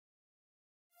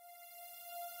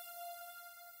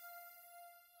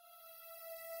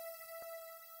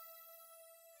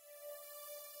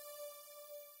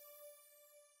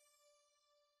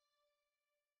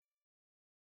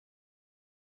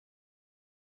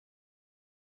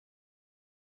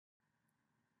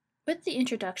With the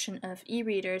introduction of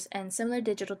e-readers and similar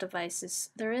digital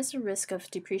devices, there is a risk of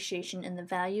depreciation in the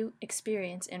value,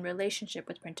 experience, and relationship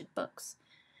with printed books.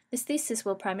 This thesis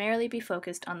will primarily be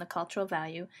focused on the cultural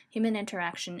value, human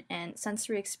interaction, and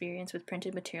sensory experience with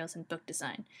printed materials and book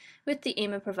design, with the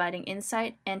aim of providing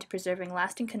insight and preserving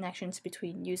lasting connections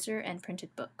between user and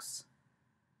printed books.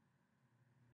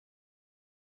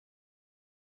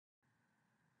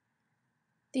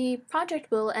 The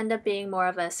project will end up being more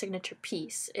of a signature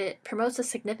piece. It promotes the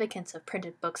significance of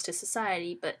printed books to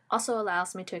society, but also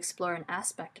allows me to explore an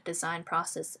aspect of design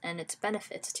process and its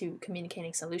benefits to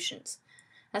communicating solutions,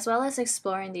 as well as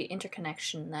exploring the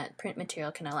interconnection that print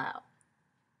material can allow.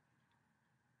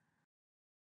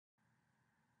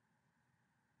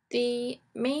 The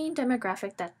main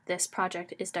demographic that this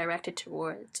project is directed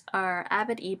towards are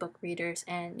avid ebook readers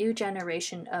and new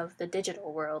generation of the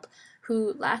digital world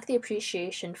who lack the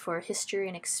appreciation for history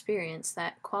and experience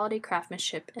that quality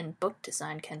craftsmanship and book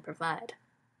design can provide.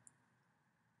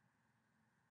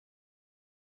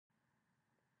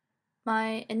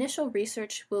 My initial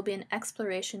research will be an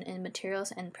exploration in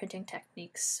materials and printing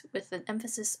techniques with an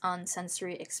emphasis on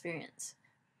sensory experience.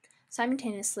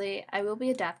 Simultaneously, I will be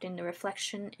adapting the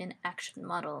reflection in action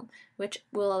model, which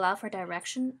will allow for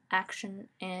direction, action,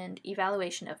 and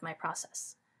evaluation of my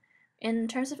process. In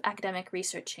terms of academic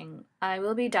researching, I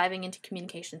will be diving into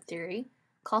communication theory,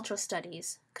 cultural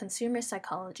studies, consumer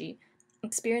psychology,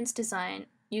 experience design,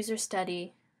 user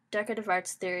study, decorative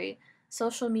arts theory,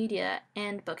 social media,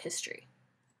 and book history.